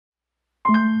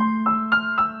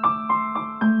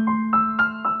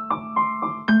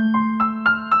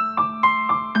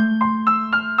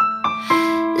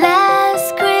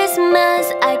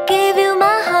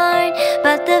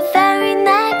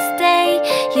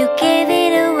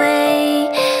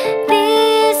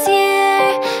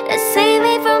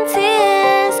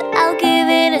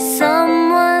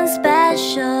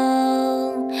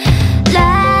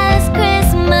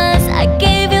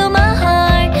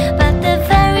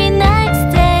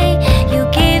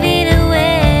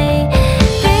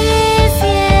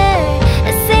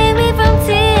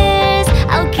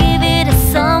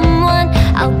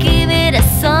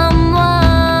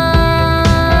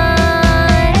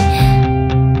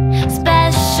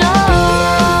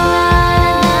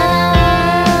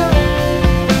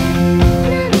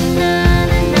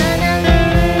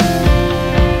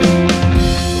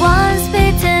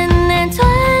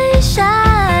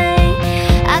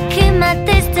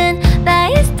mountain, but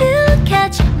you still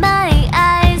catch my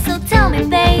eye. So tell me,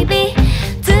 baby,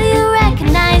 do you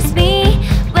recognize me?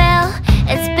 Well,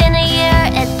 it's been a year,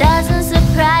 it doesn't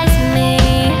surprise me.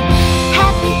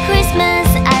 Happy Christmas,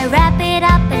 I wrap it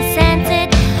up and sent it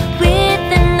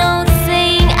with a note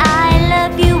saying I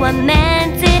love you, I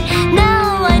meant it.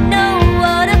 Now I know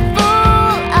what a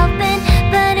fool I've been,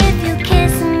 but if you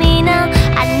kiss me now,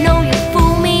 I know you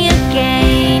fool me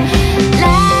again.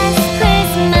 Last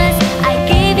Christmas I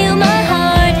gave you my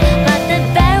heart, but the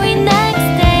very next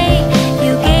day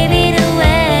you gave it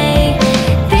away.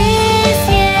 This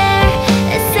year,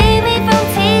 save me from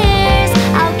tears,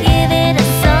 I'll give it to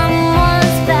someone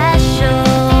special.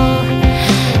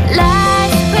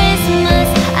 Last Christmas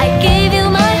I gave you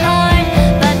my heart,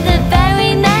 but the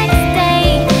very next day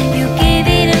you gave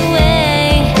it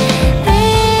away.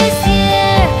 This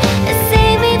year,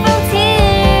 save me from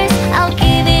tears, I'll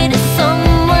give it to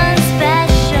someone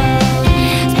special.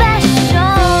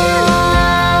 Special.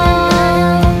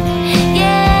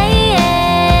 Yeah, yeah.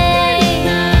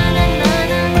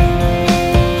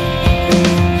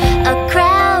 A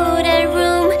crowded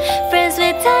room, friends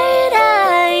with tired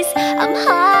eyes. I'm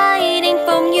hiding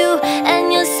from you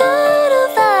and your sort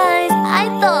of eyes. I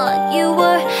thought you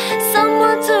were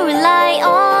someone to rely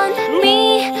on.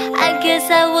 Me, I guess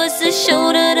I was a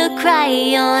shoulder to cry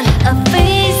on. A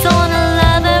face on a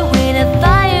lover with a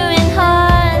fire in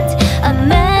heart. A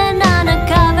man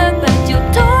undercover, but you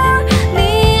tore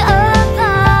me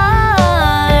apart.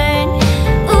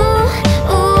 Ooh,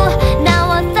 ooh, now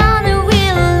I found a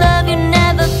real love, you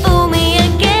never fool me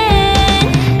again.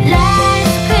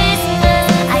 Last Christmas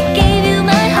I gave you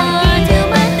my heart,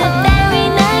 but the very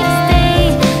next day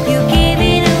you gave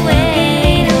it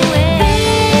away.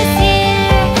 This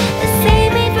year,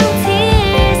 save me from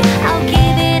tears, I'll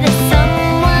give it to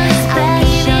someone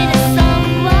special.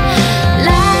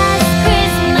 Last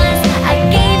Christmas I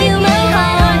gave you my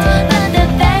heart, but the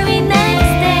very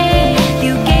next day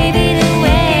you gave it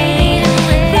away.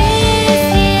 This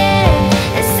year,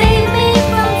 save me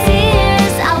from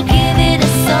tears, I'll give it to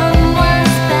someone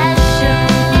special.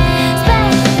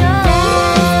 Special.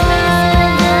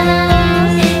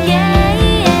 Yeah,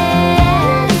 yeah.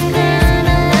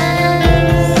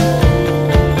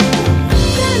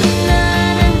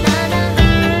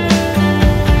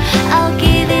 I'll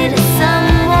give it to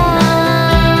someone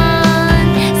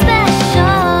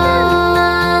special.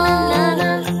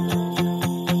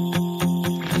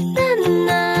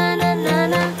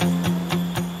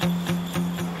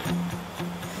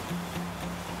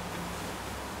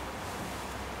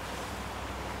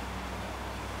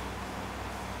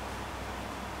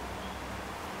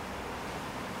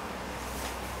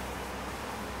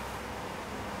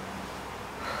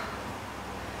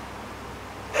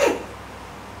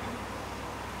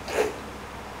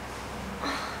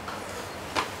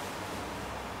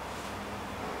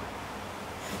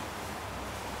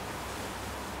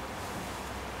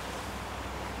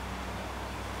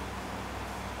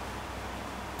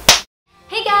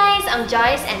 Hey guys, I'm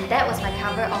Joyce and that was my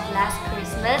cover of Last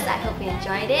Christmas. I hope you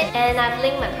enjoyed it, and I've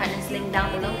linked my partner's link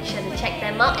down below. Make sure to check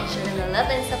them out and show them the love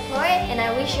and support. And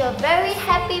I wish you a very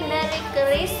happy Merry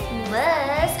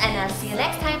Christmas, and I'll see you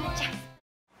next time. Ciao.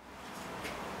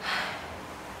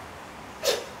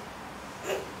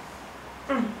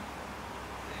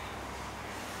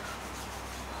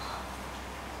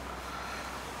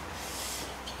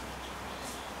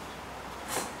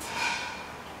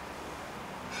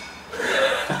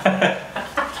 Ha ha ha.